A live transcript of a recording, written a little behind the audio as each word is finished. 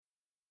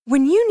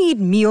When you need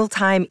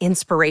mealtime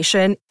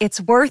inspiration,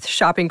 it's worth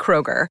shopping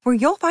Kroger, where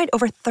you'll find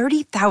over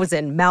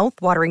 30,000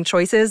 mouth-watering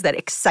choices that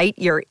excite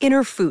your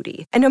inner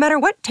foodie. And no matter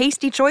what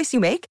tasty choice you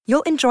make,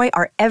 you'll enjoy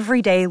our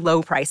everyday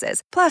low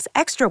prices, plus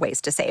extra ways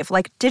to save,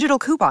 like digital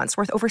coupons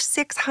worth over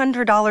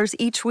 $600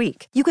 each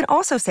week. You can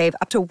also save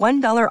up to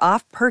 $1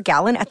 off per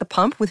gallon at the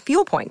pump with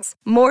fuel points.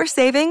 More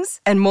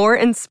savings and more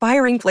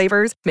inspiring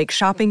flavors make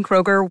shopping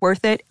Kroger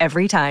worth it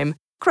every time.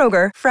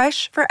 Kroger,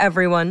 fresh for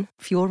everyone.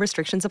 Fuel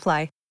restrictions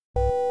apply.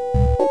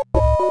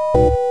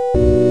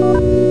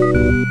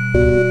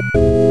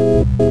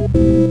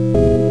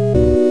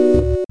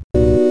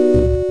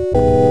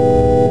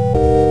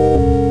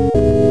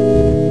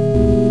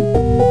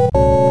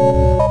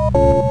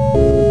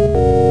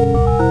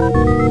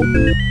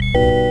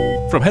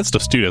 From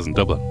Headstuff Studios in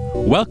Dublin,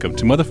 welcome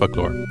to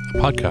Motherfolklore, a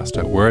podcast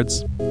about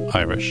words,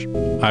 Irish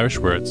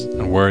words,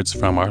 and words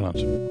from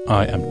Ireland.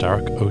 I am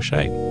Derek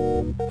O'Shea.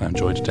 I'm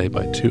joined today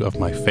by two of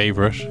my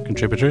favourite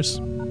contributors.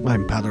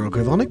 I'm Peadar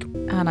O'Connor.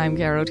 And I'm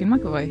Geraldine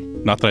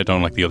McAvoy. Not that I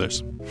don't like the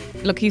others.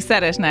 Look, you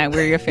said it now.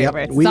 We're your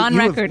favourites. Yep, it's on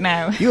record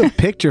now. You have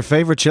picked your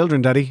favourite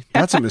children, Daddy.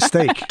 That's a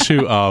mistake.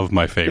 Two of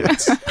my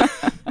favourites.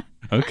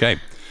 Okay.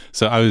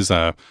 So I was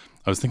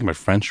thinking about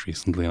French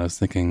recently, and I was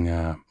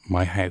thinking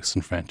my house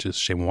in French is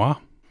chez moi,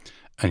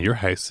 and your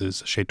house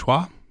is chez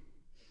toi.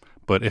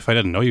 But if I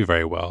didn't know you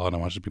very well and I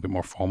wanted to be a bit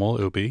more formal,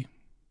 it would be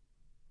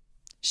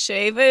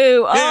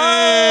Séimhiú. Oh,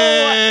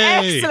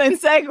 Yay!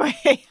 Excellent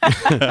segue.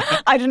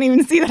 I didn't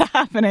even see that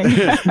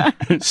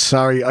happening.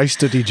 Sorry, I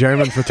studied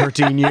German for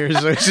 13 years.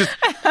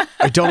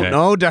 I don't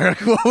know, Derek.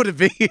 What would it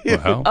be?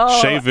 Well,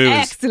 Oh, Séimhiú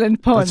is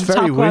excellent pun. That's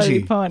very Top quality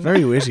witty. pun.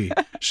 Very witty.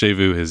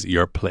 Séimhiú is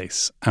your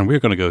place, and we're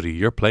going to go to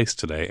your place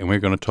today, and we're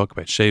going to talk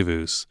about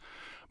Séimhiús.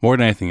 More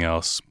than anything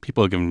else,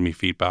 people have given me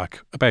feedback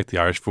about the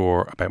Irish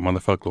for, about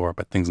Motherfolklore,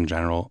 about things in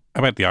general,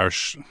 about the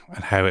Irish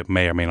and how it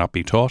may or may not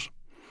be taught.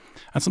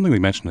 And something they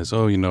mentioned is, I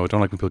don't like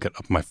when people get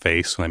up in my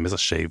face when I miss a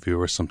Séimhiú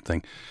or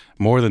something.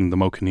 More than the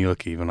Mo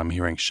Canílic even, I'm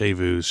hearing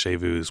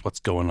Séimhiús, what's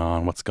going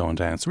on, what's going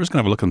down. So we're just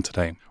going to have a look at them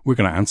today. We're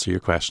going to answer your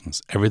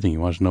questions, everything you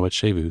want to know about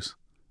Séimhiús,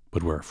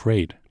 but we're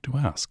afraid to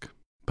ask.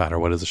 Peadar,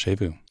 what is a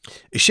Séimhiú?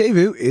 A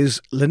Séimhiú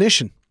is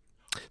Lenition.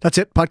 That's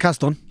it. Podcast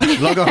done.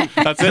 Log on.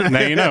 That's it.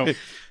 Now you know.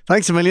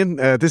 Thanks a million.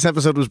 This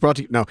episode was brought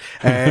to you. No.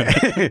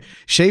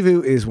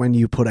 Séimhiú is when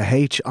you put a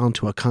H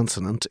onto a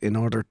consonant in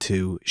order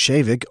to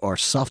shavig or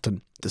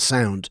soften the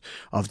sound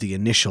of the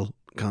initial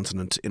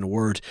consonant in a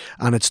word,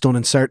 and it's done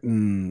in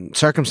certain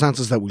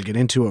circumstances that we'll get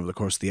into over the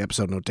course of the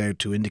episode, no doubt,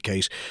 to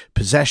indicate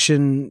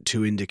possession,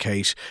 to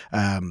indicate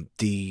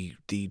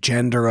the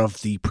gender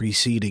of the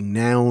preceding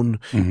noun,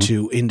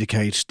 to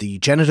indicate the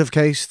genitive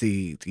case,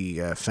 the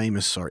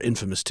famous or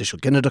infamous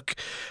Tishel Ginneduc,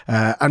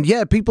 and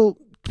yeah, people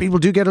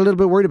do get a little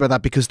bit worried about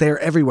that because they're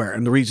everywhere.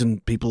 And the reason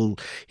people,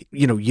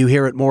 you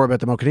hear it more about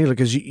the Mo Canílic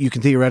is you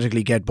can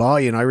theoretically get by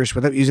in Irish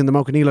without using the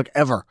Mo Canílic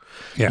ever.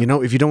 Yeah.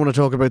 If you don't want to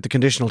talk about the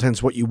conditional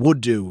tense, what you would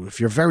do, if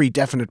you're a very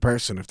definite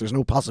person, if there's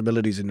no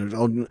possibilities in it,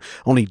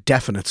 only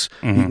definites,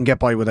 you can get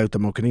by without the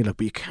Mo Canílic,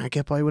 but you can't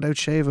get by without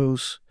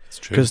Séimhiús. It's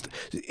true. Because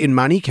in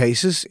many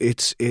cases,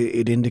 it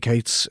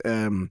indicates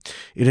some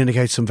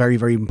very,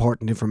 very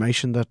important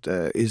information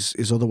that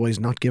is otherwise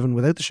not given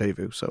without the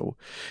Séimhiú. So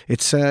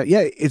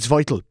it's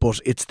vital,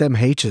 but it's them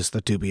H's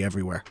that do be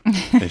everywhere.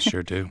 They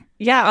sure do.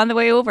 Yeah, on the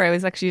way over, I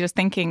was actually just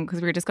thinking, because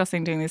we were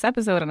discussing doing this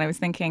episode, and I was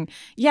thinking,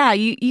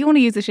 you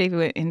only use the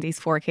Séimhiú in these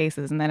 4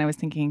 cases, and then I was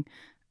thinking,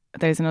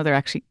 there's another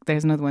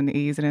one that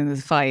you use it in.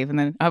 There's 5, and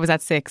then I was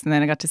at 6, and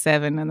then I got to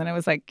 7, and then I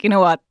was like, you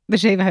know what, the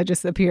Séimhiú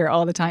just appear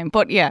all the time.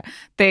 But yeah,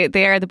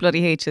 they are the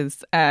bloody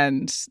H's,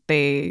 and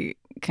they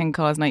can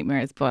cause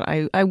nightmares. But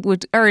I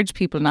would urge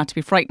people not to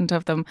be frightened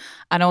of them.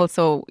 And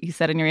also, you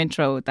said in your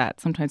intro that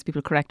sometimes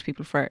people correct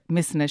people for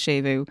missing a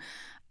Séimhiú.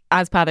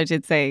 As Peadar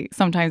did say,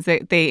 sometimes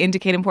they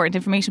indicate important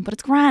information, but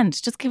it's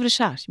grand. Just give it a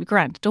shot. You'll be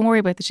grand. Don't worry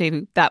about the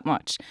Séimhiú that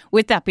much.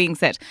 With that being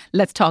said,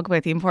 let's talk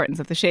about the importance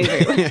of the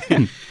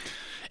Séimhiú.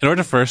 In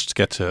order first to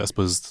get to, I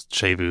suppose,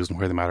 Séimhiús and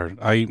where they matter,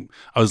 I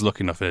was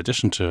lucky enough, in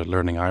addition to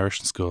learning Irish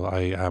in school,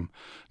 I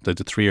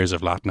did 3 years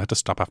of Latin. I had to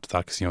stop after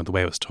that because, the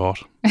way it was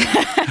taught.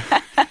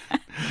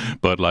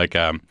 But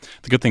the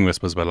good thing, I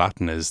suppose, about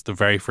Latin is the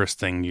very first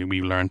thing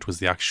we learned was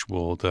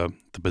the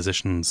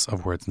positions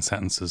of words and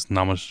sentences: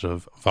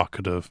 nominative,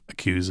 vocative,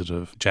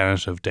 accusative,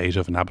 genitive,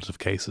 dative, and ablative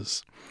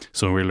cases.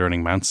 So when we were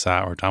learning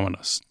mensa or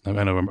dominus,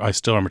 I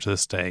still remember to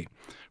this day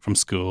from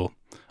school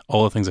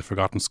all the things I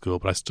forgot in school,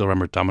 but I still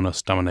remember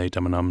dominus, domine,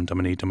 dominum,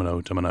 domini,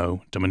 domino,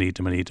 domino, domini,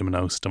 domini,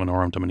 dominos,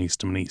 dominorum, dominis,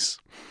 dominis,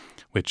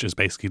 which is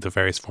basically the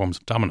various forms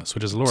of dominus,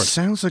 which is a lord.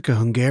 Sounds like a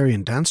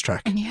Hungarian dance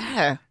track.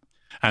 Yeah.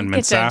 And Get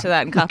mensa. down to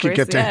that in Coppers. Could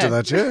get down to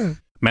that, yeah.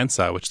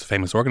 Mensa, which the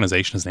famous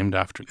organisation is named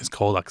after, is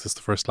called that because it's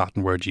the first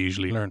Latin word you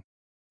usually learn.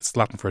 It's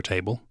Latin for a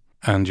table,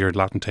 and your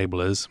Latin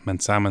table is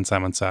mensa, mensa,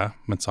 mensa,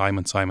 mensai,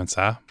 mensai,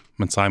 mensa,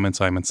 mensai,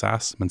 mensai,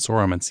 mensas,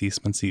 mensora, mensis,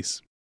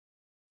 mensis.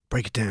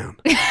 Break it down.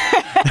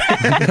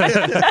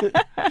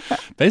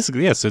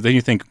 Basically, yeah. So then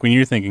you think, when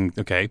you're thinking,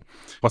 okay,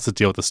 what's the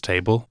deal with this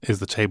table? Is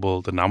the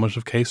table the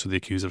nominative case or the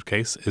accusative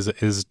case?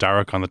 Is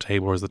Derek on the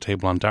table or is the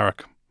table on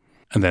Derek?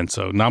 And then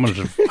so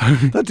nominative.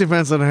 That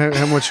depends on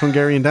how much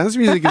Hungarian dance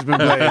music has been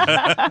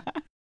played.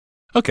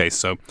 Okay,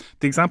 so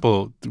the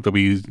example that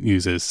we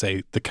use is,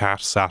 say, the cat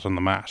sat on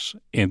the mat.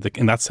 In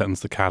that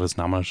sentence, the cat is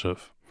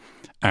nominative,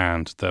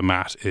 and the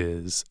mat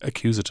is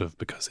accusative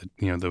because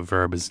the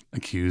verb is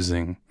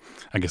accusing,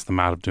 I guess, the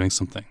mat of doing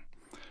something.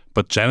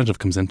 But genitive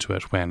comes into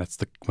it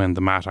when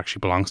the mat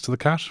actually belongs to the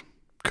cat.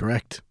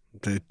 Correct.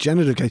 The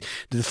genitive case.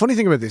 The funny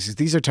thing about this is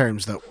these are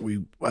terms that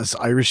we, as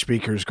Irish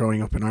speakers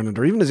growing up in Ireland,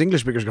 or even as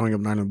English speakers growing up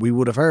in Ireland, we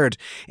would have heard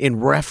in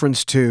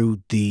reference to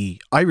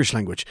the Irish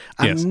language,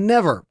 and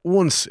never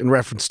once in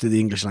reference to the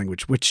English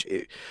language. Which,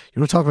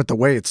 talk about the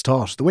way it's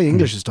taught. The way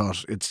English is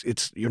taught,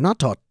 it's you're not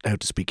taught how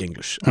to speak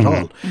English at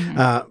all.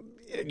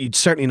 You'd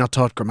certainly not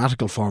taught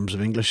grammatical forms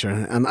of English,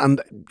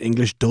 and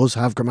English does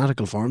have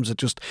grammatical forms.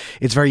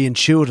 It's very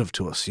intuitive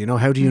to us.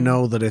 How do you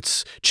know that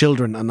it's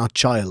children and not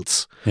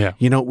child's? Yeah.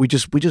 We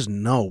just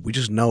know.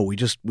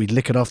 We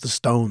lick it off the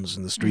stones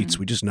in the streets.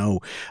 We just know.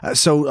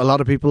 So a lot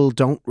of people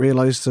don't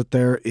realise that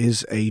there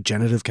is a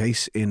genitive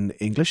case in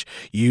English,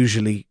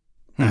 usually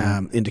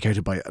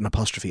indicated by an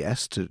apostrophe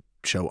S to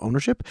show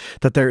ownership,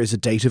 that there is a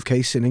dative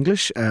case in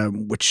English,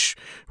 which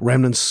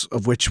remnants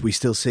of which we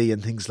still see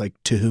in things like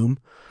to whom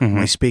am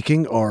I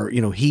speaking, or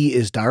he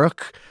is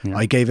Derek,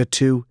 I gave it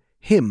to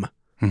him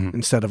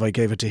instead of I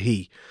gave it to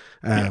he.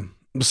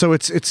 So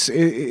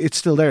it's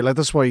still there. Like,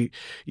 that's why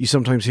you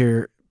sometimes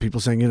hear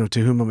people saying,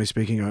 to whom am I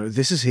speaking? Or,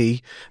 this is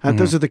he. And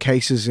those are the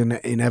cases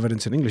in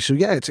evidence in English. So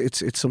yeah,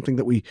 it's something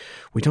that we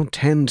don't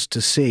tend to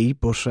see,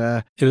 but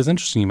it is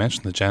interesting you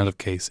mentioned the genitive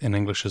case in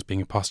English as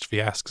being apostrophe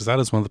S, because that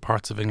is one of the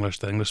parts of English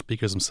that English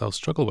speakers themselves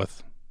struggle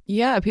with.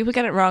 Yeah, people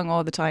get it wrong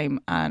all the time.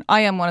 And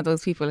I am one of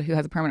those people who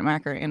has a permanent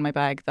marker in my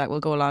bag that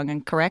will go along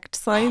and correct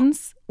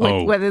signs.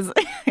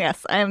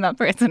 Yes, I am that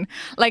person.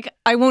 Like,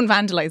 I won't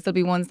vandalise. There'll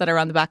be ones that are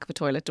on the back of a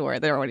toilet door.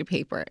 They're already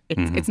paper.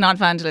 It's not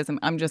vandalism.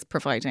 I'm just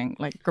providing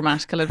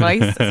grammatical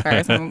advice as far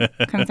as I'm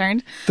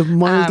concerned. The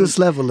mildest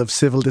level of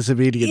civil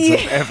disobedience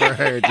I've ever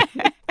heard.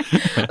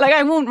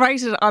 I won't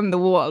write it on the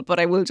wall, but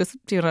I will just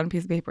do it on a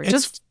piece of paper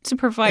just to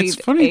provide It's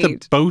funny aid.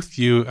 that both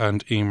you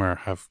and Emer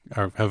have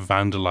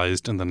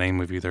vandalised in the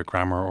name of either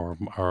grammar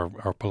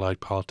or polite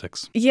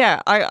politics.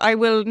 Yeah, I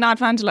will not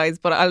vandalise,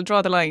 but I'll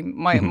draw the line.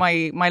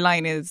 My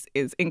line is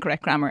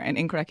incorrect grammar and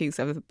incorrect use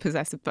of a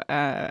possessive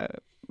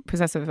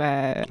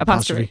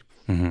apostrophe.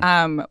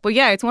 But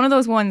yeah, it's one of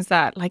those ones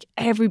that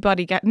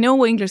everybody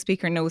no English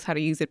speaker knows how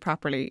to use it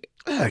properly.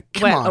 Come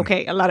on.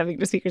 Okay, a lot of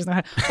English speakers know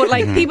how, but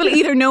people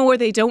either know or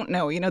they don't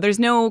know. There's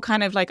no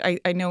kind of I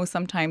know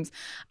sometimes,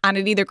 and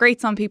it either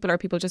grates on people or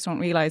people just don't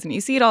realise. And you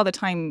see it all the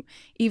time,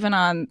 even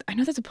I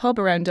know there's a pub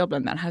around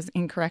Dublin that has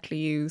incorrectly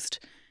used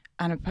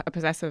a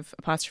possessive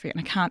apostrophe,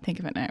 and I can't think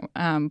of it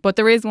now. But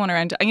there is one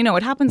around,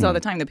 it happens all the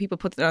time that people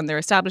put it on their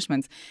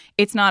establishments.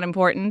 It's not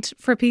important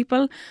for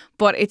people,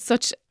 but it's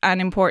such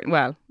an important,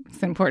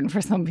 it's important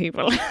for some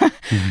people.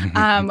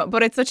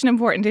 But it's such an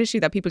important issue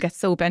that people get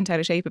so bent out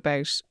of shape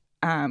about.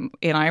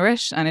 In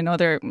Irish and in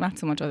not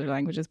so much other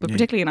languages, but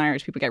particularly in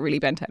Irish, people get really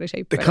bent out of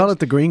shape. They call it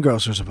the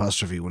greengrocer's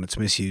apostrophe when it's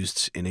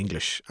misused in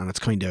English, and it's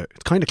kind of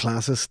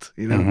classist,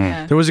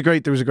 Yeah. There was a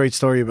great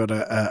story about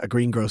a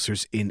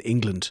greengrocer's in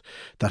England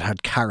that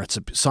had carrots,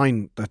 a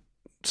sign that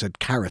said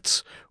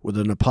carrots with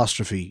an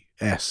apostrophe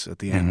S at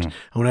the end. And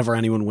whenever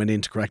anyone went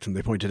in to correct them,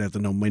 they pointed out that,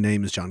 no, my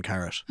name is John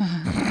Carrot.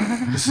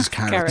 This is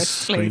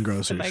Carrots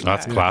Greengrocers.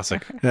 That's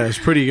classic. Yeah, it's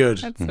pretty good.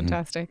 That's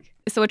fantastic.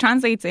 So it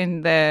translates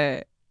in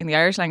the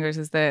Irish language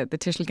is the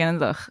Tischel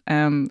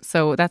Ginndach.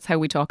 So that's how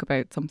we talk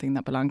about something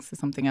that belongs to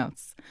something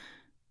else.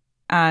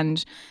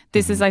 And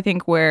this is, I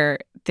think, where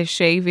the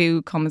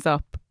Séimhiú comes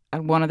up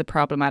and one of the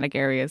problematic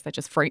areas that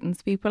just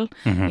frightens people.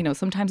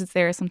 Sometimes it's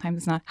there, sometimes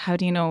it's not. How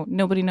do you know?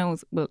 Nobody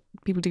knows. Well,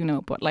 people do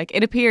know, but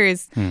it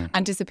appears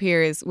and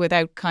disappears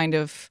without kind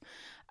of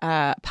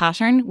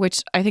pattern,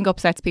 which I think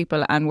upsets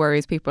people and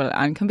worries people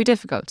and can be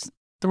difficult.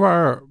 There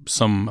are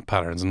some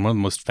patterns, and one of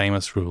the most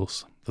famous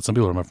rules that some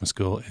people remember from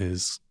school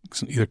is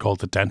either called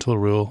the dental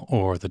rule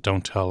or the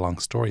don't tell long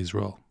stories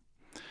rule.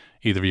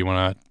 Either of you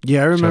want to...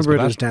 Yeah, I remember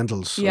it as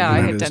dentals. Yeah,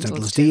 I hate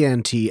dentals.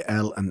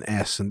 D-N-T-L and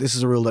S. And this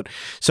is a rule that...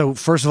 So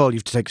first of all, you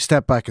have to take a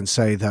step back and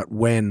say that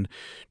when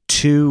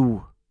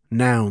two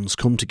nouns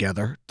come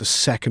together, the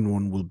second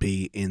one will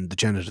be in the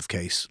genitive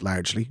case,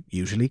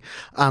 usually.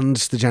 And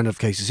the genitive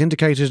case is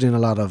indicated in a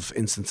lot of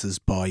instances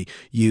by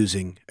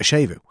using a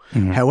séimhiú.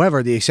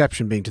 However, the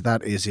exception being to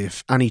that is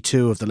if any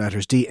two of the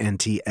letters D, N,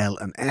 T, L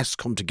and S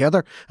come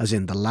together, as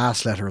in the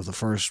last letter of the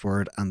first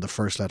word and the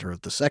first letter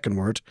of the second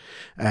word.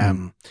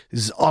 This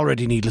is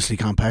already needlessly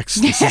complex.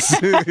 This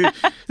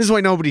is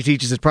why nobody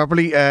teaches it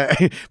properly.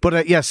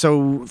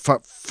 So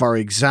for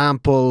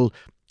example...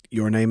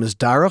 Your name is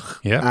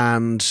Darach,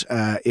 and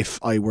if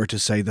I were to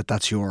say that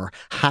that's your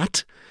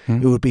hat,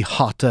 it would be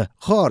Hata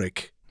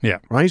Chorik. Yeah.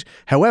 Right?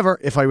 However,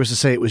 if I was to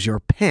say it was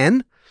your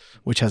pen,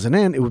 which has an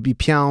N, it would be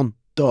Pian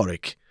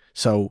Dorik.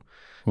 So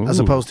as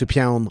Ooh. opposed to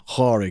peann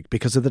chorig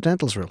because of the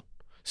dentals rule.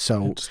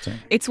 So Interesting.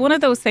 It's one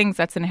of those things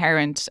that's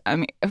inherent. I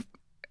mean,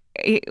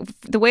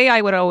 the way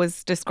I would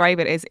always describe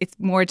it is it's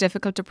more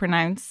difficult to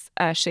pronounce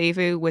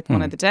Séimhiú with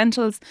one of the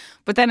dentals.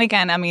 But then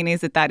again, I mean,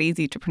 is it that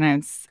easy to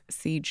pronounce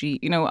CG?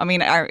 You know, I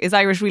mean, is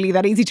Irish really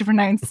that easy to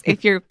pronounce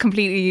if you're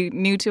completely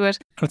new to it?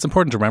 And it's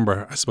important to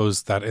remember, I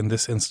suppose, that in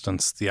this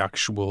instance, the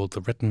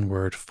written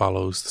word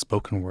follows the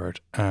spoken word,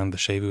 and the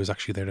Séimhiú is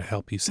actually there to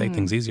help you say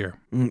things easier.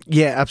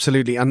 yeah,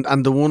 absolutely.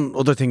 And the one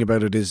other thing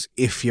about it is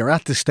if you're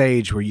at the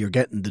stage where you're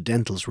getting the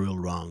dentals rule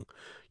wrong,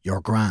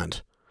 you're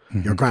grand.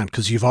 You're grand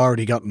because you've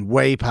already gotten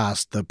way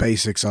past the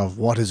basics of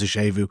what is a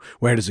Séimhiú,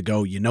 where does it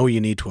go, you know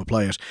you need to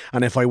apply it.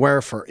 And if I were,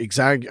 for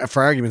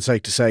argument's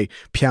sake, to say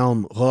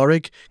peann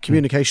chorig,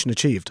 communication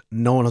achieved.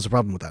 No one has a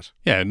problem with that.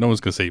 Yeah, no one's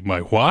going to say,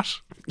 my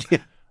what?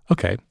 Yeah.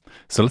 Okay,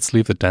 so let's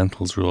leave the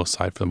dentals rule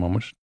aside for the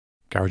moment.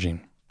 Garagine.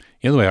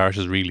 You know the way Irish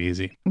is really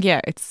easy. Yeah,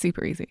 it's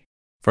super easy.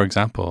 For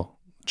example,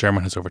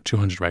 German has over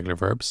 200 regular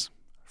verbs.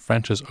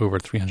 French has over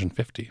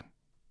 350.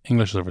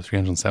 English is over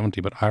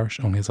 370, but Irish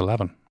only has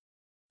 11.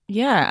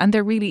 Yeah, and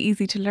they're really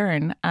easy to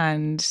learn,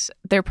 and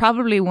they're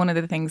probably one of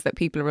the things that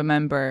people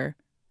remember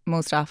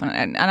most often.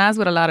 And as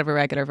with a lot of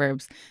irregular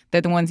verbs, they're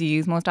the ones you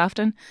use most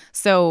often.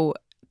 So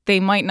they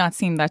might not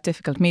seem that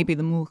difficult. Maybe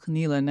the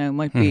Mulchanila now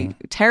might be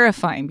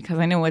terrifying because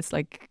I know it's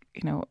like,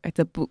 you know, it's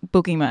a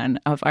boogeyman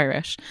of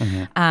Irish.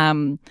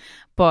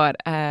 But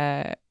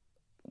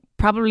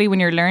probably when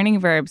you're learning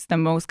verbs, the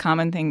most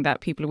common thing that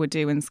people would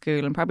do in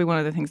school, and probably one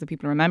of the things that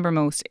people remember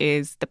most,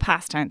 is the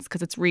past tense,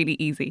 because it's really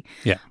easy.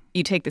 Yeah.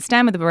 You take the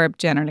stem of the verb,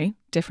 generally,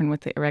 different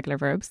with the irregular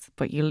verbs,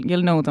 but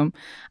you'll know them,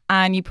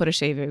 and you put a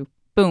Séimhiú.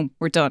 Boom,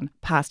 we're done.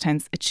 Past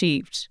tense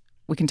achieved.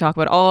 We can talk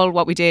about all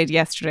what we did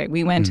yesterday.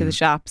 We went to the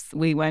shops.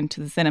 We went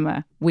to the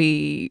cinema.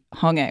 We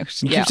hung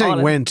out. You keep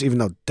saying went, even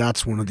though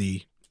that's one of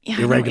the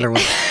irregular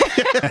ones.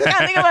 I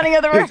can't think of any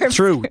other verbs.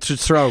 True, to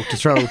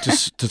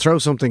throw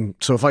something.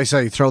 So if I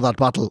say throw that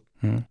bottle,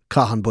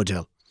 cahan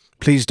budgel,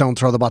 please don't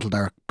throw the bottle,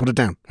 Derek. Put it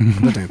down.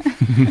 Put it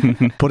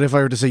down. But if I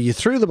were to say you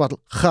threw the bottle,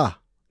 cha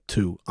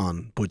to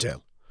on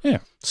budgel. Yeah.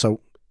 So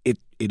it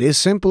is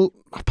simple.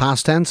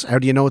 Past tense. How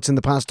do you know it's in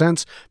the past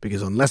tense?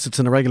 Because unless it's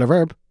an irregular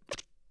verb,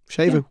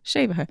 Séimhiú.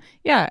 Séimhiú.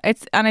 Yeah,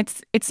 it's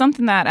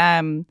something that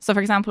so for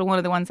example, one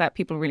of the ones that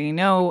people really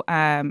know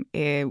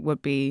it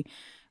would be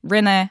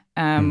rinne,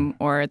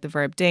 or the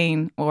verb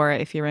dain, or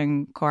if you're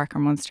in Cork or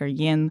Munster,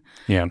 yin.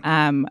 Yeah.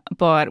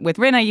 But with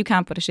rinne, you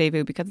can't put a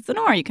Séimhiú because it's an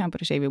or. You can't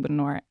put a Séimhiú with an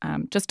or.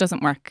 Just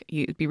doesn't work.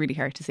 It'd be really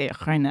hard to say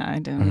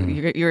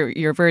rinne.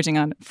 You're verging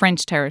on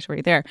French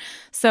territory there.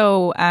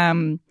 So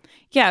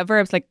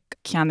verbs like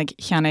ceannig,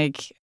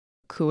 cheannig,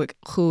 cuaig,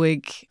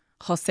 chuig,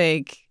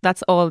 chosig,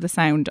 that's all the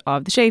sound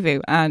of the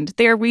Séimhiú, and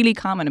they're really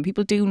common and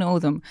people do know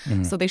them,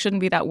 so they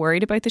shouldn't be that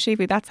worried about the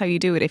Séimhiú. That's how you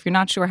do it. If you're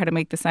not sure how to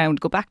make the sound,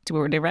 go back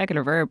to an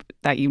irregular verb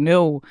that you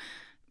know,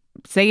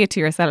 say it to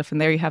yourself, and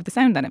there you have the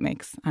sound that it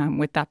makes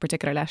with that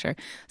particular letter.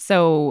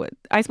 So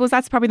I suppose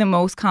that's probably the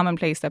most common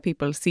place that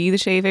people see the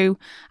Séimhiú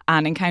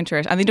and encounter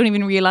it, and they don't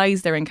even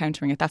realise they're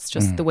encountering it. That's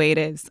just the way it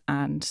is,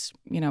 and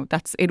you know,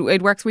 that's it.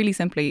 It works really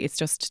simply. It's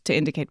just to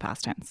indicate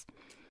past tense.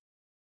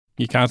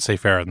 You can't say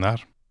fairer than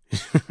that.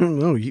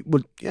 No,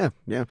 yeah.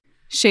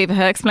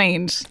 Séimhiú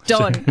explained.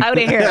 Done. Out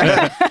of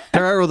here.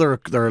 There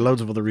are loads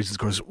of other reasons, of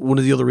course. One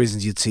of the other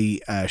reasons you'd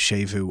see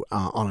Séimhiú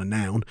on a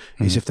noun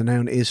is if the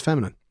noun is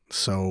feminine.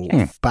 So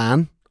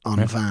ban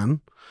on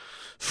van,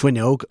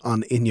 fuineog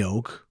on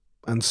ineog,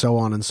 and so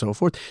on and so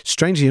forth.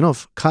 Strangely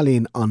enough,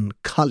 Colleen on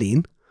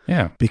Colleen.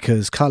 Yeah.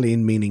 Because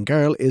Colleen, meaning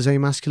girl, is a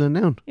masculine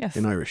noun Yes.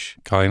 in Irish.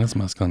 Colleen is a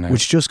masculine noun.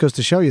 Which just goes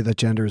to show you that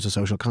gender is a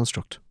social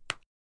construct.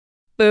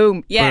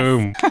 Boom. Yes.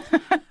 Boom.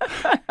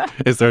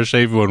 Is there a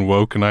Séimhiú on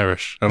woke in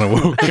Irish? And a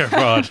woke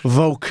abroad?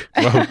 Voke.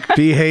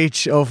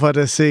 B-H O for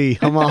the C.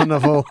 Come on, a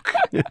voke.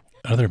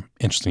 Another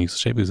interesting use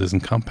of Séimhiús is in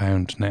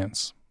compound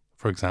nouns.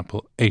 For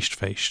example, éist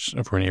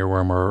féist for an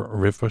earworm, or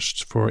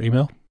rivfust for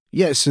email.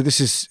 Yeah, so this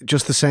is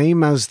just the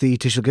same as the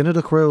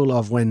Tishilginnadach rule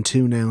of when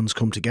two nouns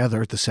come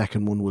together, the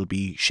second one will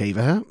be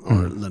Séimhiú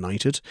or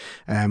lenited.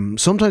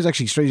 Sometimes,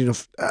 actually, strangely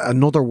enough,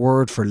 another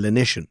word for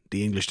lenition,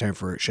 the English term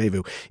for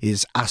Séimhiú,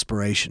 is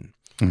aspiration.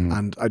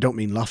 And I don't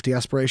mean lofty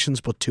aspirations,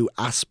 but to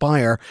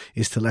aspire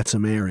is to let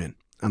some air in.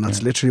 And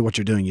that's literally what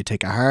you're doing. You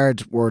take a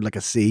hard word like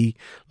a C,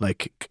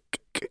 like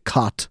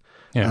cot,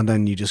 and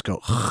then you just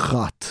go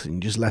chot, and you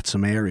just let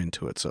some air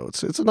into it. So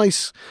it's a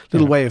nice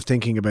little way of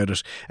thinking about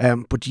it.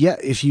 But yeah,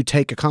 if you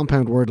take a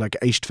compound word like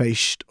éist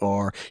féist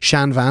or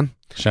seanbhan,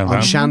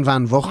 on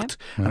seanbhan vocht,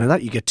 and in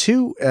that you get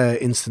two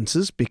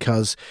instances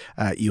because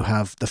you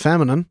have the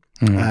feminine,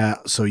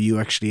 so you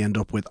actually end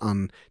up with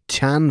on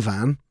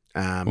teanbhan.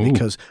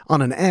 Because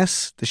on an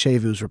S, the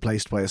Séimhiú is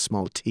replaced by a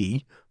small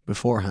T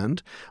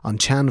beforehand. On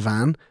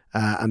Chanvan,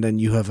 and then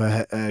you have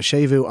a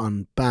Séimhiú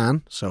on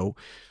ban, so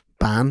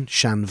ban,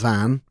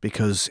 Shanvan,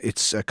 because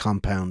it's a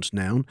compound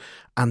noun.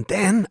 And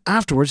then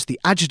afterwards, the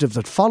adjective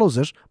that follows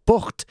it,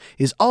 bucht,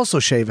 is also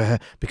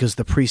Séimhiú because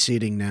the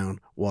preceding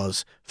noun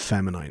was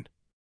feminine.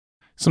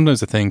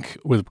 Sometimes I think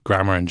with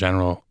grammar in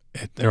general,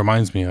 it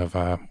reminds me of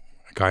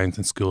a guy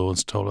in school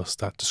once told us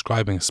that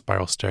describing a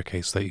spiral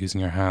staircase without using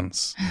your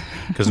hands,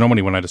 because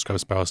normally when I describe a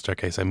spiral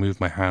staircase, I move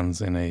my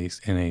hands in a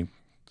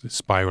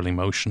spiraling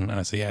motion, and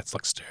I say, yeah, it's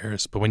like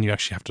stairs. But when you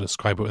actually have to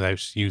describe it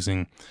without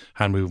using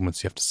hand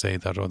movements, you have to say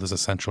that, there's a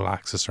central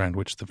axis around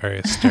which the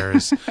various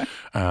stairs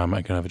are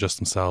going to adjust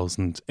themselves,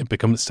 and it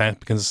begins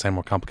to sound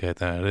more complicated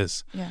than it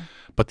is. Yeah.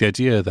 But the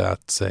idea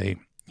that, say,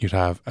 you'd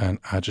have an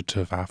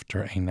adjective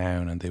after a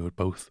noun and they would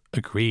both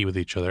agree with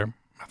each other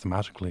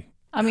mathematically.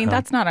 I mean,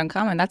 that's not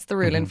uncommon. That's the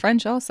rule in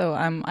French also.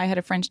 I had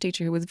a French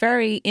teacher who was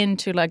very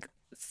into like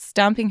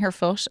stamping her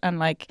foot and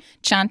like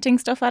chanting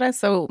stuff at us.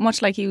 So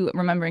much like you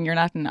remembering your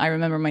Latin, I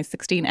remember my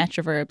 16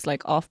 etroverbs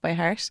like off by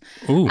heart.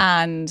 Ooh.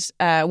 And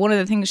one of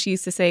the things she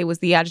used to say was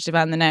the adjective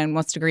and the noun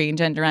must agree in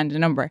gender and in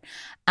number.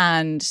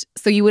 And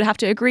so you would have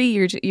to agree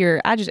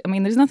your adjective. I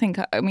mean, there's nothing.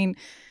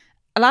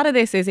 A lot of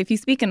this is if you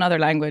speak another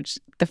language,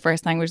 the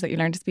first language that you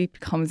learn to speak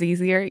becomes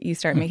easier. You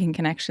start making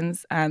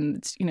connections,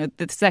 and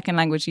the second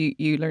language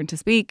you learn to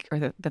speak, or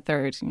the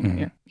third,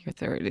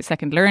 your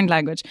second learned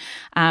language,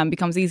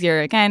 becomes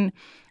easier again.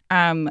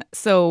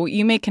 So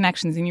you make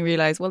connections and you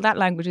realize, well, that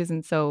language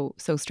isn't so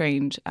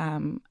strange.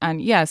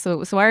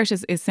 So Irish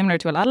is similar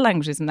to a lot of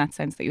languages in that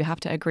sense, that you have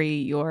to agree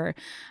your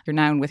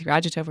noun with your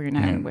adjective, or your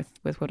noun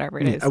with whatever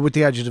it is. With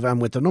the adjective and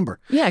with the number.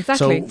 Yeah,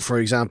 exactly. So, for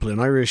example, in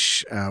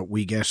Irish,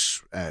 we get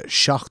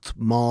seacht,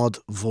 maud,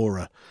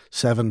 vora,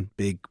 7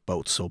 big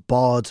boats. So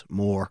bod,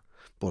 more,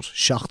 but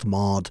seacht,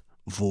 maud,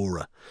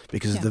 vora,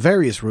 because of the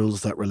various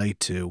rules that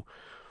relate to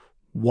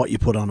what you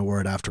put on a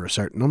word after a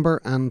certain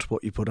number and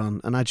what you put on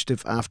an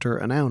adjective after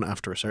a noun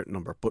after a certain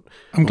number. But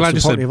I'm glad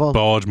you said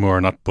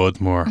Bodmore, not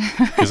Budmore,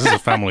 because this is a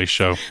family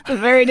show. It's a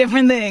very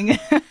different thing.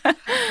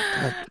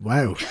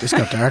 Wow, this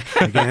got dark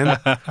again.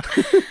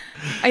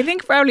 I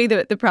think probably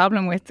the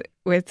problem with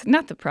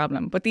not the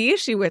problem, but the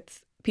issue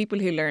with people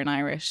who learn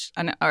Irish,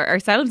 and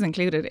ourselves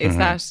included, is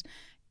that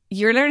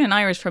you're learning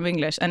Irish from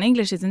English, and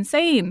English is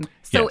insane.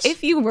 So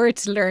if you were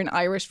to learn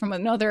Irish from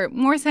another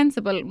more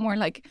sensible, more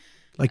like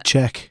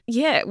Czech.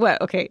 Yeah, well,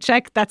 okay,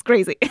 Czech, that's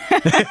crazy.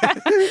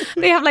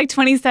 They have like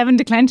 27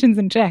 declensions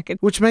in Czech.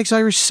 Which makes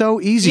Irish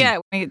so easy. Yeah,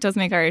 it does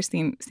make Irish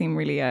seem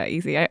really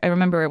easy. I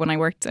remember when I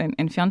worked in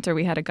Fiontar,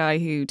 we had a guy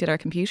who did our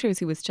computers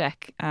who was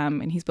Czech,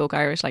 and he spoke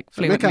Irish like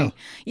fluently.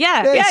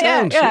 Yeah.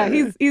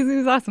 He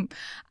was awesome.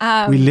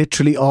 We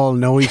literally all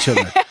know each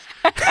other.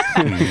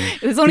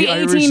 There's only the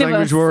 18 Irish of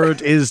language us.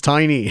 word is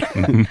tiny.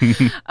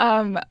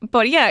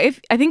 But yeah, if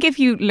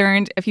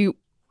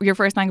your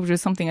first language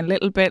was something a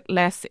little bit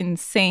less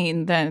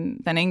insane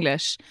than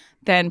English,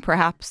 then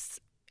perhaps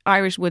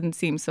Irish wouldn't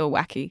seem so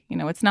wacky.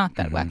 It's not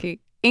that wacky.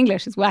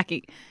 English is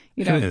wacky.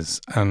 It is.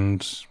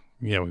 And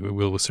yeah,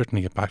 we'll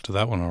certainly get back to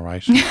that one, all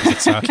right.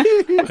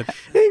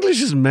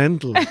 English is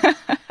mental.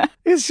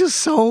 It's just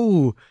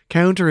so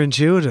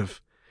counterintuitive.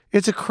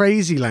 It's a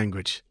crazy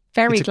language.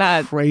 Very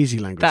glad crazy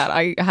language that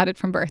I had it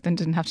from birth and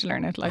didn't have to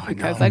learn it,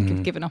 because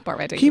I'd given up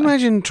already. Can you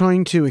imagine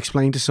trying to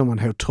explain to someone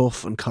how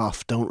tough and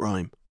cough don't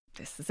rhyme?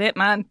 This is it,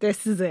 man.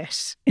 This is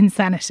it.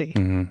 Insanity.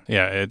 Mm-hmm.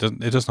 Yeah, it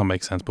does not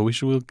make sense, but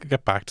we'll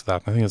get back to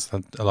that. I think it's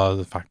a lot of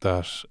the fact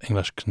that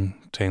English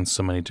contains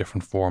so many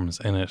different forms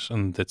in it,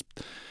 and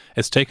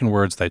it's taken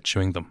words without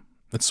chewing them.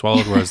 It's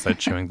swallowed words without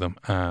chewing them,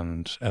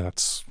 and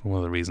that's one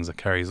of the reasons it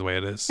carries the way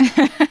it is.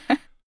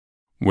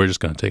 We're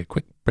just going to take a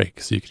quick break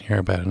so you can hear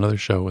about another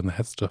show in the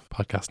Head Stuff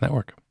Podcast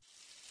Network.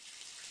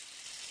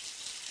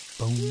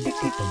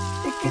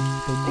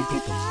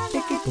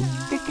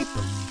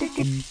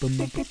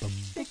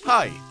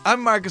 Hi,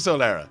 I'm Marcus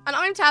O'Leary. And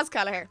I'm Taz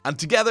Kelleher. And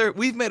together,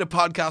 we've made a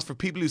podcast for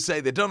people who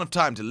say they don't have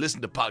time to listen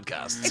to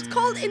podcasts. It's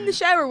called In the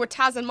Shower with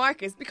Taz and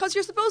Marcus because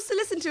you're supposed to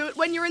listen to it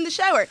when you're in the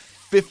shower.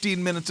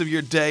 15 minutes of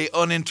your day,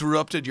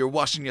 uninterrupted, you're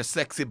washing your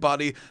sexy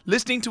body,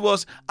 listening to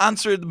us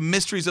answer the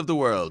mysteries of the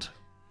world.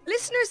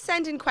 Listeners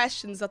send in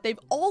questions that they've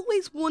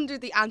always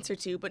wondered the answer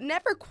to, but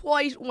never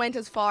quite went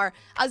as far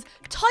as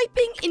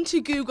typing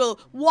into Google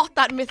what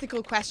that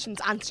mythical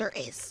question's answer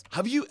is.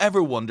 Have you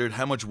ever wondered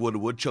how much wood a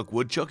woodchuck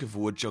would chuck if a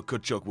woodchuck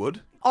could chuck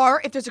wood?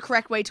 Or if there's a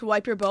correct way to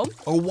wipe your bum?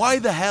 Or why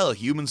the hell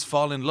humans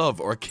fall in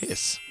love or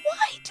kiss?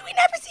 Why do we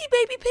never see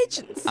baby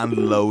pigeons? And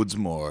loads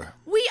more.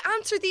 We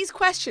answer these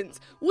questions.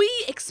 We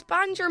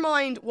expand your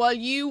mind while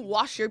you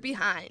wash your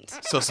behind.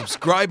 So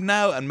subscribe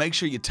now and make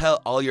sure you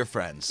tell all your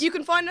friends. You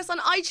can find us on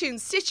iTunes,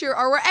 Stitcher,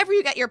 or wherever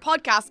you get your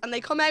podcasts, and they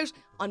come out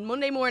on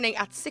Monday morning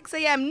at 6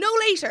 a.m, no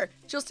later,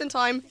 just in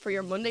time for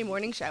your Monday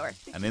morning shower.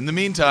 And in the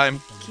meantime,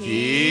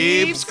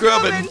 keep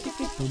scrubbing.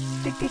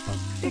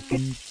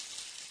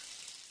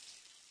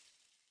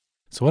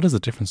 So what is the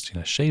difference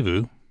between a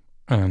Séimhiú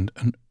and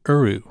an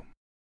Uru?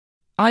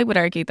 I would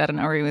argue that an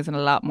Uru is a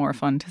lot more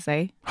fun to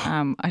say.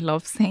 I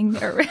love saying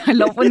Uru. I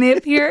love when they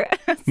appear.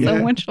 So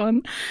much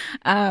fun.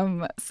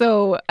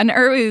 So an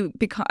Uru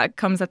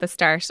comes at the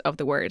start of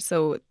the word.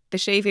 So the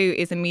Séimhiú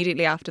is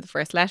immediately after the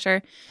first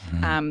letter.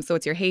 So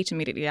it's your H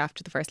immediately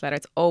after the first letter.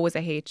 It's always a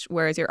H.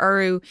 Whereas your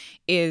Uru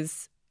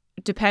is,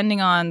 depending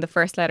on the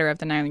first letter of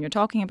the noun you're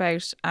talking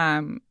about,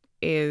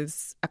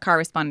 is a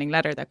corresponding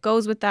letter that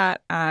goes with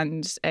that.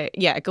 And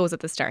it goes at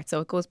the start.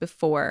 So it goes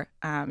before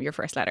your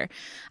first letter.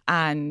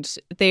 And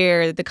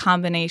they're the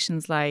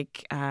combinations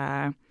like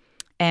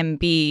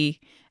MB,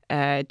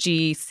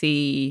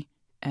 GC,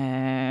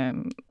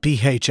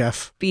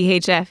 BHF.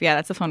 Yeah,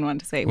 that's a fun one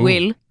to say.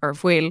 Will or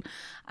Will.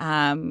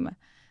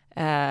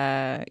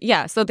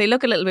 So they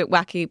look a little bit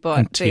wacky, but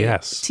And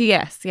TS.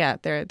 Yeah,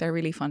 they're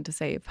really fun to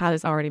say. Pal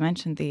has already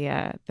mentioned the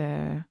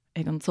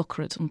egg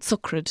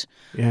unsuckered.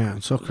 Yeah,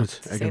 unsuckered.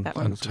 Say that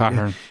one. And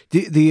Tahern.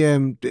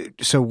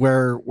 So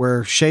where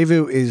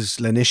Séimhiú is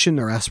lenition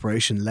or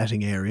aspiration,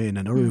 letting air in,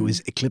 and Uru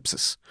is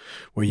eclipsis,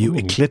 where you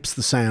eclipse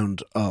the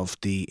sound of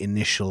the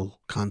initial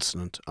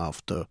consonant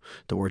of the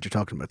word you're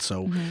talking about.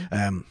 So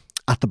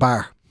at the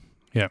bar,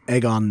 Yeah.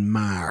 Egon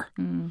Mar.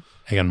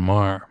 Egan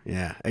Mar.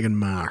 Yeah, Egan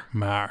Mar.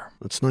 Mar.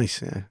 That's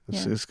nice, yeah.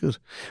 It's good.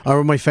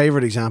 Or my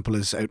favourite example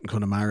is out in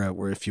Connemara,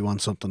 where if you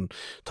want something,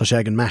 Tush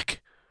Egan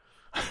Mac.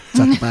 It's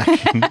at the back.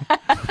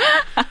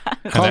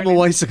 Call my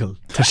bicycle.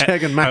 Tush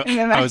Egan Mac.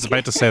 I was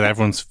about to say that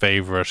everyone's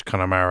favourite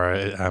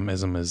Connemara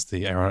ism is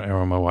the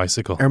Erma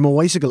bicycle. Erma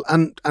bicycle.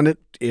 And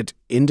it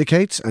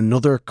indicates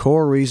another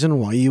core reason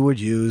why you would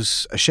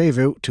use a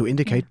Séimhiú to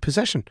indicate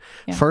possession.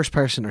 Yeah. First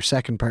person or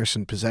second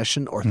person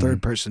possession, or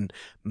third person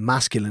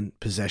masculine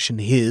possession,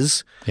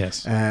 his.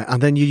 Yes.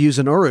 And then you use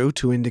an Uru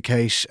to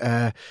indicate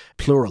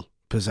plural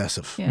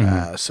possessive.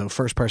 Yeah. So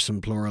first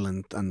person plural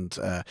and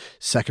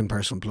second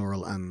person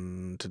plural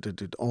and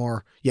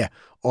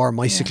or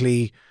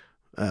mysically,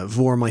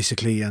 vor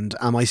mysically and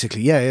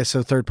amysically. Yeah.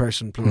 So third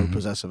person plural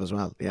possessive as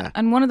well. Yeah.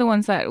 And one of the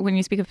ones that, when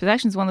you speak of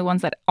possessions, one of the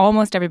ones that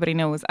almost everybody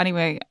knows.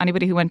 Anyway,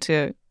 anybody who went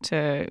to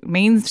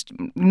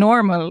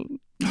normal.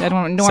 I don't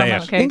know, normal. Say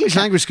it. Okay. English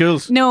language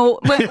schools.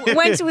 No,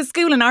 went to a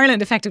school in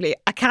Ireland, effectively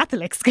a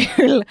Catholic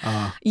school.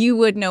 You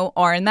would know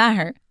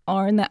Arnaher,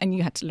 and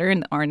you had to learn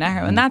the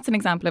Arnaher, and that's an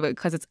example of it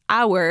because it's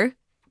our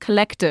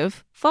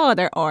collective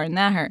father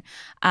Arnaher.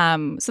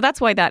 So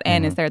that's why that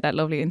N is there, that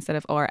lovely, instead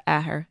of or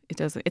aher.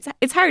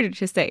 It's harder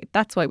to say.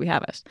 That's why we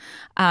have it.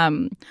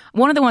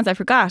 One of the ones I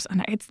forgot,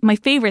 and it's my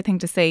favourite thing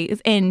to say,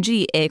 is ng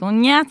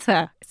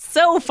egonyata. It's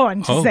so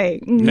fun to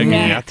say.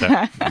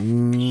 Egonyata.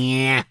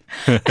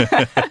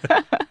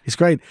 It's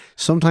great.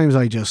 Sometimes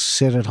I just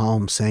sit at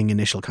home saying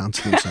initial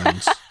consonant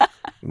sounds.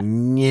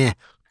 Yeah.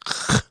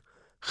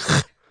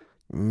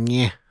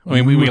 Yeah.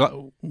 I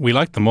mean, we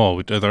like them all.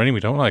 Are there any we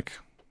don't like?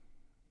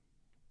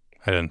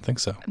 I didn't think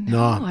so.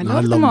 No, I no,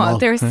 love them all.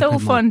 They're so Love them all.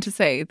 fun to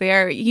say. They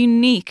are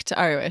unique to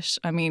Irish.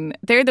 I mean,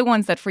 they're the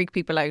ones that freak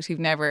people out who've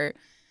never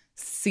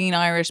seen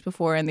Irish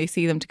before, and they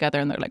see them together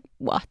and they're like,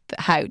 "What?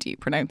 How do you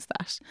pronounce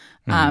that?"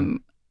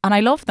 And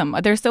I love them.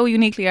 They're so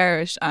uniquely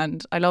Irish,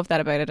 and I love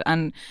that about it.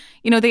 And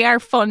they are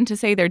fun to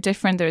say. They're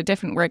different. They're a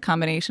different word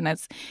combination.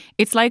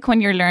 It's like when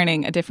you're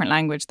learning a different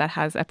language that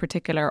has a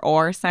particular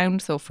or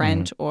sound. So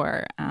French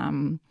or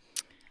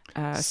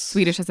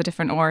Swedish has a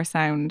different or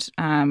sound.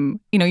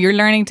 You're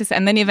learning to say,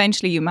 and then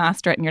eventually you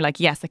master it, and you're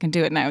like, yes, I can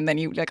do it now. And then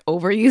you like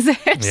overuse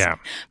it,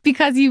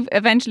 because you've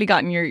eventually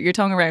gotten your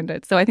tongue around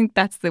it. So I think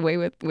that's the way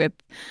with the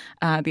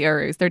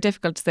Urus. They're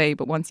difficult to say,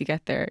 but once you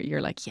get there, you're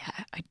like, yeah,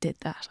 I did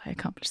that. I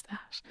accomplished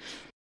that.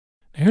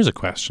 Here's a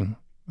question.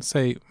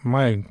 Say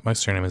my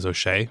surname is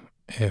O'Shea.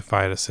 If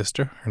I had a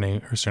sister,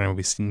 her surname would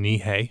be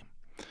Nihe.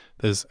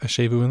 There's a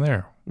Séimhiú in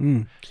there.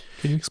 Can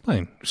you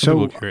explain?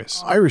 So, I'm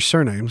curious. Irish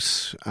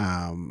surnames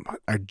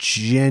are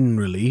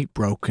generally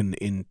broken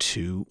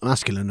into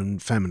masculine and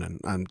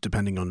feminine,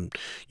 depending on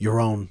your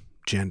own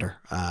gender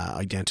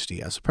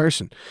identity as a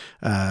person.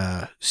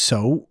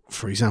 So,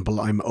 for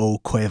example, I'm O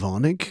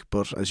Quevonig,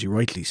 but as you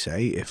rightly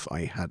say, if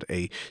I had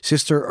a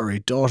sister or a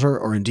daughter,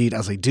 or indeed,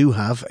 as I do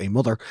have, a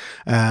mother,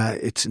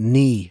 it's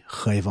Ni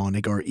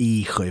Quevonig or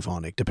E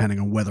Quevonig, depending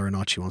on whether or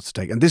not she wants to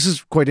take. And this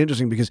is quite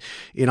interesting because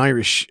in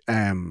Irish,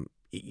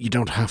 you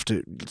don't have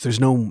to, there's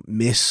no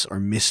Miss or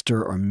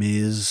Mr. or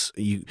Ms.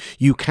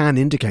 You can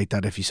indicate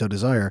that if you so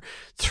desire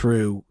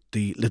through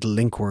the little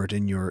link word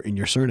in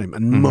your surname.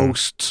 And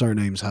most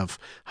surnames have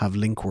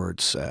link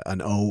words,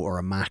 an O or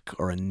a Mac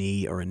or a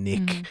Ni or a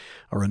Nick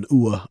or an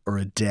Ua or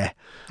a De.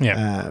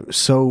 Yeah.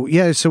 So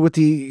with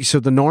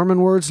the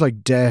Norman words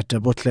like de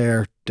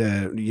butler,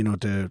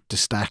 the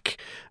stack,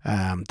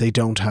 they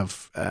don't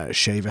have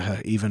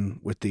Séimhiú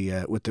even with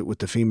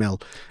the female.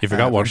 You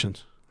forgot one.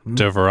 versions.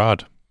 De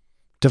Verad.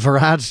 De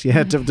Verad,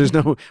 yeah, there's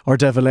no, or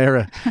De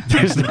Valera.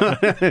 There's no,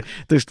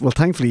 well,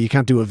 thankfully you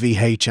can't do a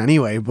VH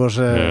anyway, but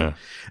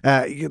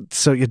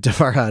so you De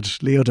Verad,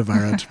 Leo De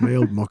Verad, my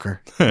old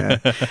mucker. Yeah,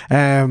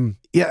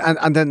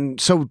 and then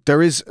so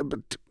there is.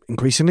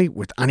 Increasingly,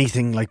 with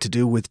anything like to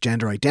do with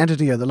gender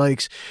identity or the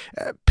likes,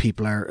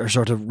 people are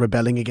sort of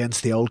rebelling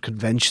against the old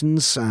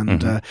conventions.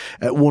 And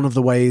one of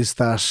the ways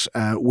that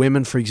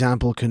women, for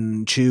example,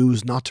 can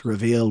choose not to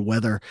reveal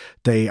whether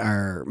they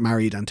are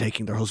married and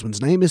taking their husband's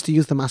name is to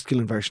use the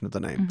masculine version of the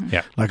name.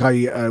 Yeah. Like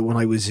when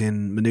I was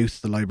in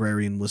Maynooth, the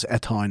librarian was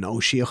Etain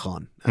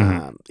O'Shiachan,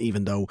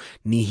 even though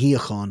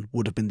Nihiachan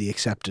would have been the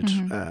accepted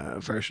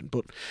version.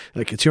 But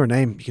like, it's your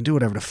name, you can do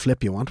whatever the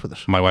flip you want with it.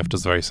 My wife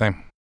does the very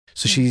same.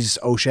 So she's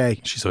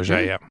O'Shea. She's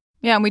O'Shea, yeah.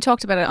 Yeah, and we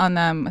talked about it on,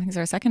 I think it's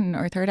our second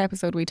or third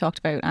episode, we talked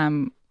about,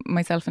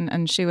 myself and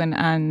Siúan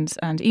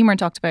and Emer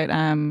talked about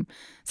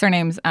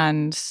surnames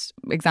and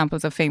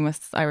examples of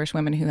famous Irish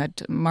women who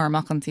had Mara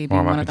McEntee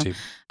being one of them.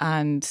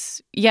 And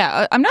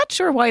yeah, I'm not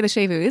sure why the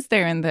Séimhiú is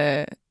there in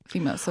the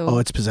female. So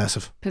it's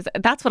possessive.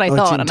 That's what I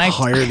thought. It's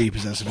entirely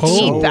possessive. It's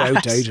hate so that.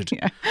 outdated.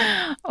 Yeah.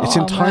 It's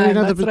entirely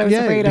that's what I was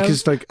afraid of.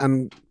 because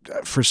and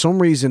for some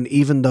reason,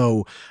 even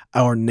though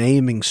our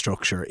naming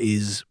structure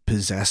is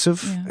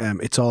possessive,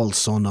 it's all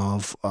son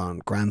of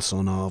and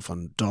grandson of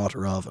and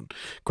daughter of and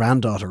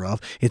granddaughter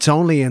of. It's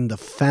only in the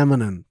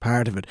feminine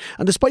part of it.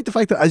 And despite the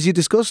fact that, as you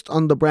discussed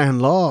on the Brehon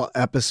Law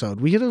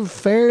episode, we had a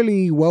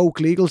fairly woke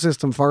legal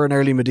system for an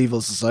early medieval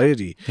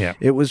society. Yeah.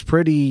 It was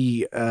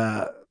pretty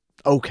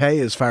okay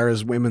as far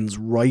as women's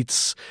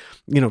rights,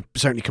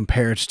 certainly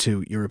compared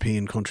to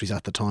European countries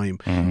at the time.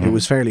 Mm-hmm. It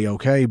was fairly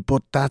okay,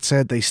 but that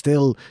said,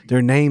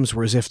 their names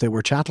were as if they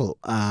were chattel,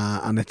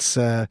 and it's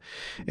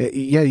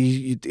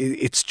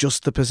it's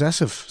just the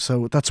possessive.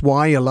 So that's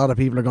why a lot of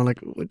people are going like,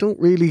 I don't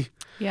really.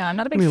 Yeah, I'm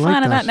not a big really fan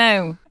like of that that.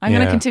 now. I'm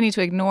going to continue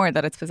to ignore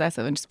that it's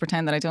possessive and just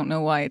pretend that I don't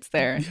know why it's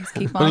there. Just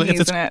keep on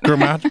using it's it.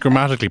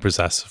 grammatically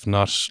possessive,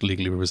 not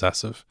legally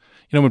possessive.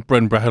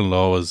 When Brehon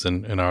Law was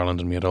in Ireland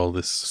and we had all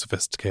this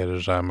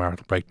sophisticated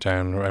marital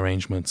breakdown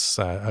arrangements,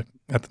 at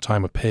the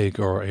time a pig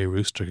or a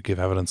rooster could give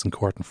evidence in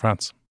court in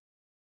France.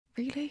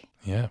 Really?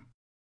 Yeah.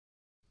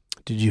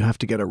 Did you have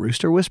to get a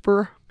rooster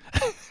whisperer?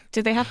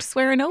 Did they have to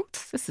swear an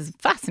oath? This is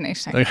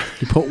fascinating.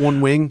 You put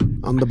one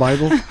wing on the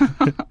Bible?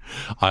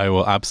 I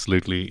will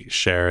absolutely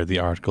share the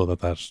article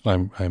that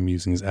I'm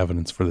using as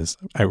evidence for this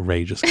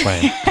outrageous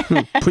claim.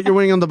 Put your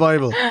wing on the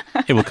Bible.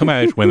 It will come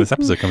out when this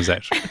episode comes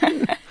out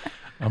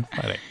on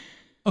Friday.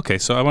 Okay,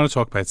 so I want to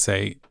talk about,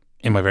 say,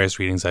 in my various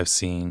readings I've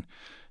seen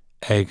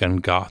egg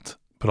and got,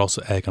 but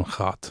also egg and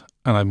chat.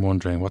 And I'm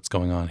wondering what's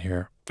going on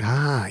here.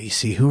 You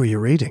see, who are you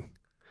reading?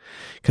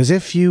 Because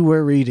if you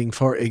were reading,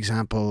 for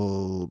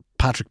example,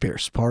 Patrick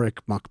Pearse, Pádraig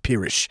Mac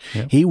Piarish,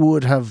 he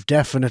would have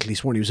definitely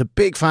sworn he was a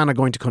big fan of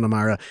going to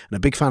Connemara and a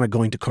big fan of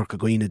going to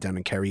Corcaguina down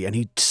in Kerry, and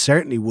he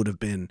certainly would have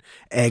been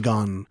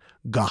Egon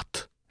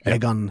Got,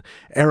 Egon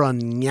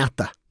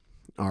Eronyata,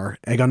 or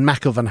Egon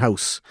Mac of an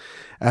House.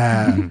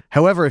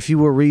 However, if you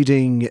were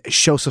reading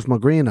Seosamh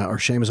Magrina or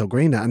Seamus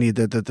O'Grina, and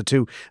the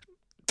two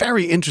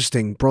very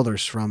interesting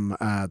brothers from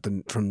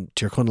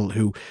Tyrconnell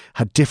who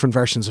had different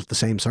versions of the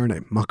same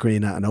surname,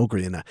 Macrina and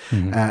O'Grina.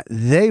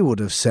 They would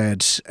have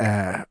said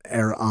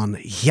on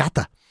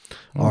Yata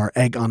or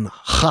egg on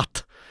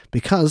chat,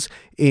 because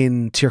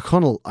in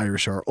Tyrconnell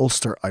Irish or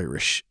Ulster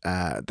Irish,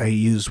 they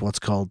use what's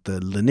called the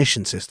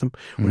Lenition system,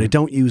 where they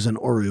don't use an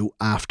uru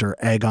after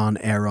egon,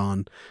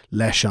 eron,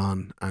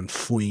 leishon and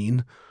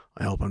fuin.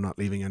 I hope I'm not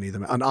leaving any of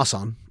them. And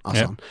oson,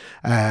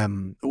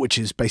 which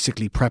is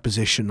basically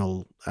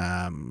prepositional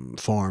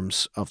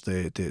forms of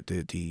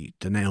the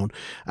noun.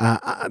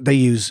 They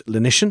use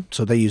lenition,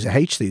 so they use a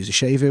H, they use a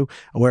Séimhiú,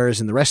 whereas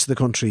in the rest of the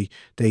country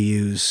they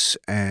use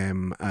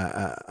an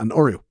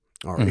uru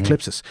or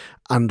eclipsis.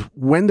 And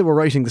when they were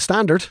writing the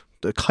standard,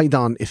 the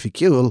Caidan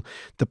Ificul,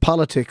 the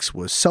politics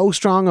was so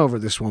strong over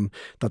this one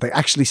that they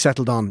actually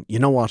settled on, you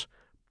know what,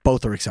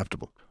 both are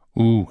acceptable.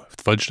 Ooh,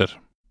 fudged it.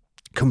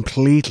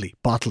 Completely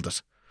bottled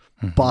it.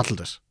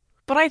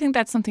 But I think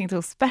that's something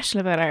so special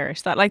about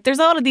Irish, that like there's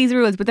all of these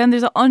rules, but then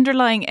there's an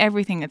underlying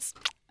everything. It's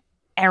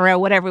era,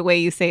 whatever way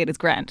you say it is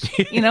grand,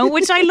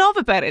 which I love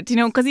about it,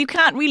 because you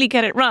can't really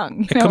get it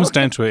wrong. It comes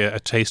down to a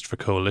taste for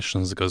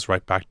coalitions that goes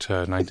right back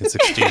to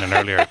 1916 and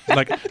earlier.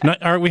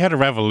 We had a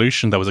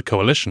revolution that was a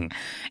coalition.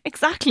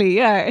 Exactly,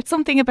 yeah. It's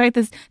something about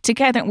this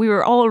together. We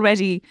were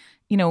already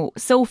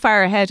so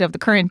far ahead of the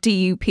current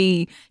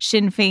DUP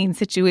Sinn Féin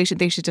situation.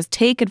 They should just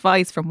take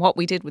advice from what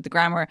we did with the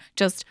grammar.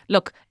 Just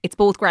look, it's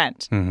both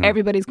grand.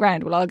 Everybody's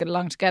grand. We'll all get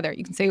along together.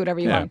 You can say whatever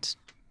you want.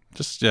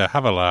 Just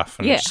have a laugh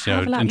and just,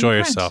 enjoy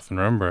yourself. And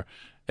remember,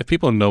 if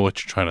people know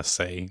what you're trying to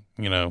say,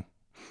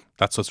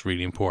 that's what's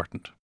really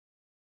important.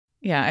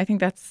 Yeah, I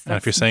think that's and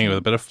if you're saying it with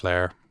a bit of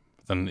flair,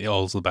 then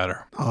all's the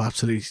better. Oh,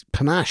 absolutely.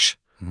 Panache.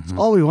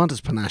 All we want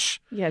is panache.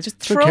 Yeah, just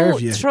throw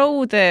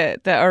the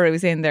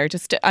urus in there,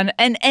 just and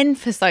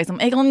emphasise them.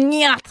 And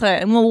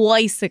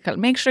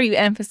make sure you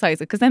emphasise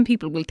it, because then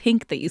people will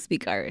think that you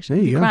speak Irish. There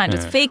you go. Grand.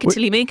 Just fake it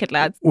till you make it,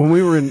 lads. When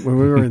I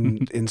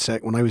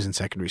was in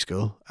secondary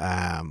school,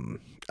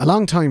 a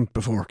long time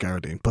before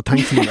Garradine, but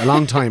thankfully a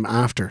long time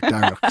after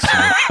Darragh. So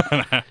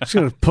just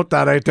going to put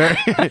that out there.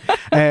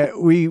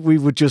 We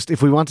would just,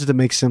 if we wanted to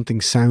make something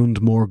sound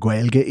more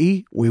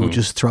Gaeilge-y, we would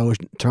just throw an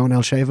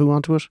El Séimhiú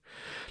onto it.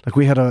 Like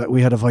we had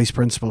a vice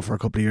principal for a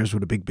couple of years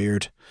with a big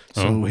beard,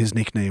 so his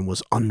nickname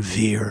was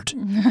Unveered.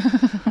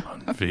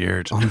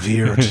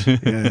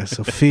 Unveered. Yeah,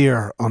 so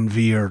fear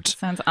Unveered.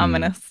 Sounds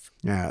ominous.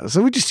 Yeah,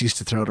 so we just used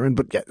to throw it in.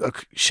 But yeah,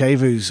 look,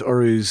 Séimhiús,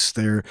 Urus,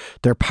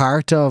 they're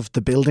part of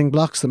the building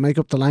blocks that make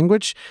up the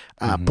language,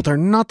 but they're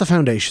not the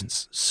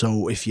foundations.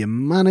 So if you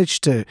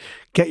manage to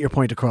get your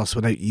point across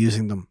without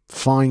using them,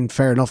 fine,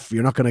 fair enough.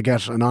 You're not going to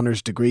get an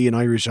honours degree in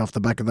Irish off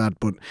the back of that,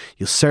 but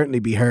you'll certainly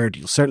be heard,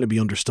 you'll certainly be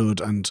understood.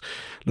 And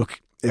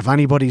look, if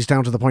anybody's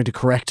down to the point of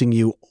correcting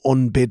you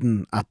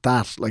unbidden at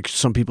that, like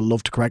some people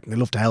love to correct and they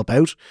love to help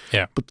out,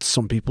 but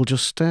some people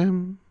just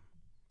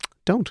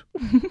don't.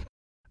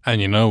 And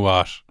you know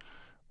what?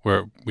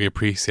 We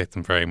appreciate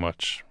them very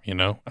much, you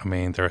know? I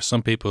mean, there are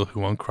some people who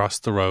won't cross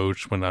the road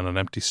when on an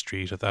empty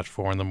street at that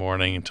 4 a.m.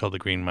 until the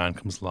green man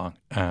comes along.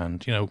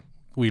 And, you know,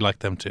 we like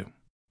them too.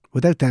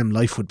 Without them,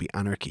 life would be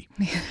anarchy.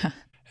 Yeah.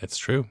 It's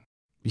true.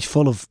 Be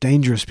full of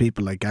dangerous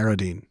people like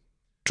Garrodine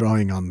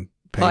drawing on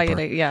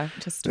paper.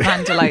 Just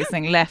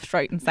vandalising left,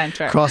 right and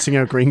centre. Crossing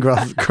out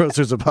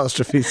grocers'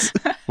 apostrophes.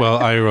 Well,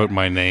 I wrote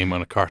my name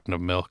on a carton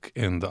of milk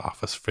in the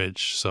office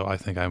fridge, so I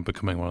think I'm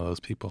becoming one of those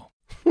people.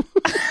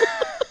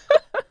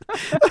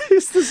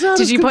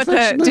 Did you put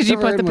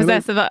the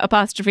possessive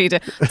apostrophe to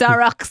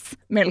Darroch's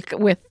milk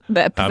with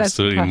the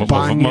possessive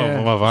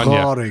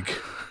Absolutely.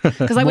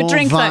 Because I would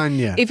drink that.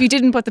 If you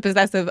didn't put the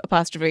possessive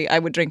apostrophe, I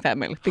would drink that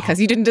milk because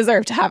you didn't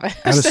deserve to have it.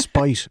 Out of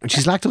spite. And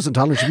she's lactose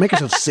intolerant. She'd make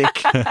herself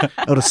sick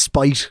out of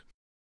spite.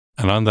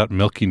 And on that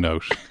milky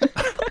note,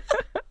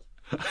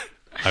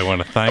 I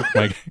want to thank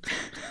my...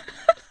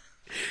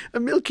 A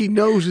milky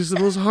note is the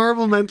most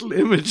horrible mental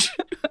image.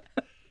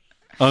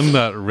 On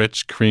that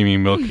rich, creamy,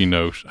 milky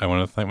note, I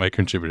want to thank my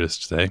contributors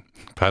today,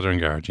 Peadar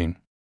and Garrodine.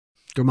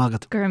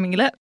 Gurmagat.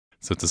 Gurmila.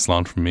 So it's a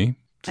slán from me.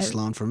 It's a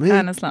slán from me.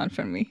 And a slán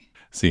from me.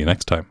 See you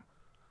next time.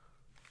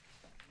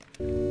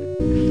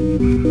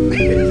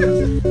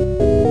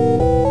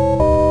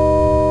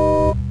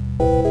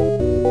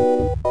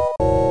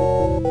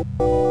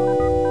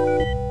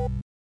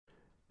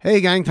 Hey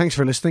gang, thanks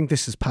for listening.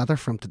 This is Peadar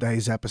from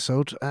today's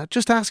episode.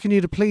 Just asking you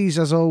to please,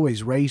 as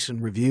always, rate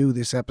and review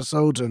this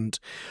episode and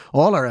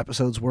all our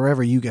episodes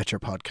wherever you get your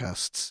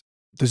podcasts.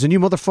 There's a new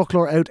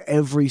Motherfucklore out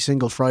every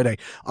single Friday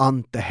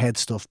on the Head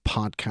Stuff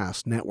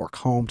Podcast Network,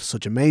 home to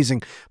such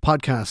amazing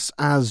podcasts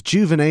as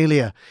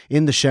Juvenalia,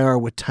 In the Shower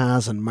with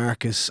Taz and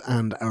Marcus,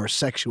 and Our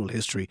Sexual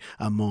History,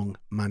 among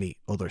many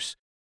others.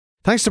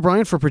 Thanks to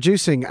Brian for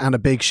producing, and a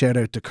big shout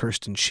out to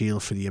Kirsten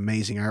Shield for the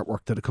amazing artwork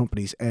that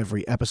accompanies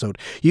every episode.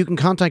 You can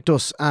contact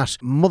us at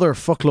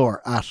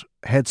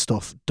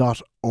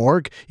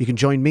motherfucklore@headstuff.org. You can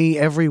join me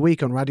every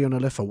week on Radio na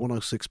Lifa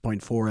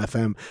 106.4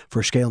 FM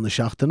for Scale na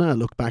Seachtaine, a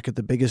look back at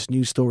the biggest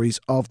news stories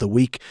of the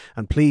week.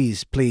 And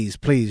please, please,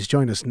 please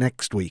join us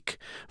next week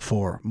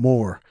for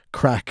more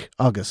crack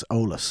agus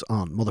olas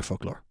on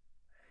Motherfucklore.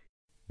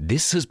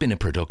 This has been a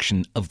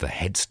production of the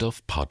Head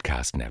Stuff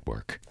Podcast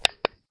Network.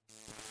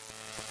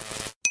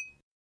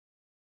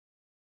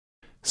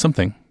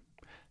 Something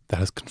that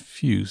has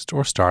confused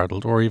or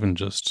startled or even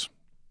just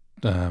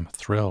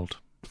thrilled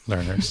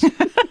learners.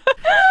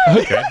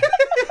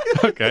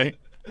 Okay.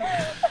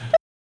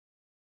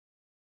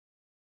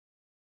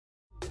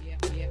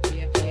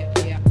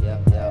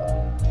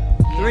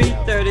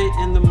 3:30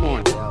 in the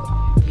morning.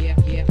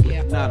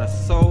 Not a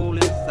soul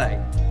in sight.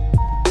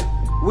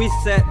 We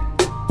sat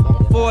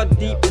 4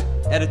 deep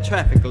at a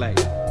traffic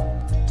light,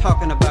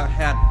 talking about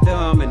how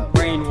dumb and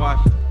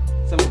brainwashed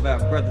some of our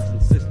brothers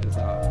and sisters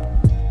are,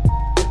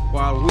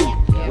 while we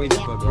wait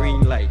for green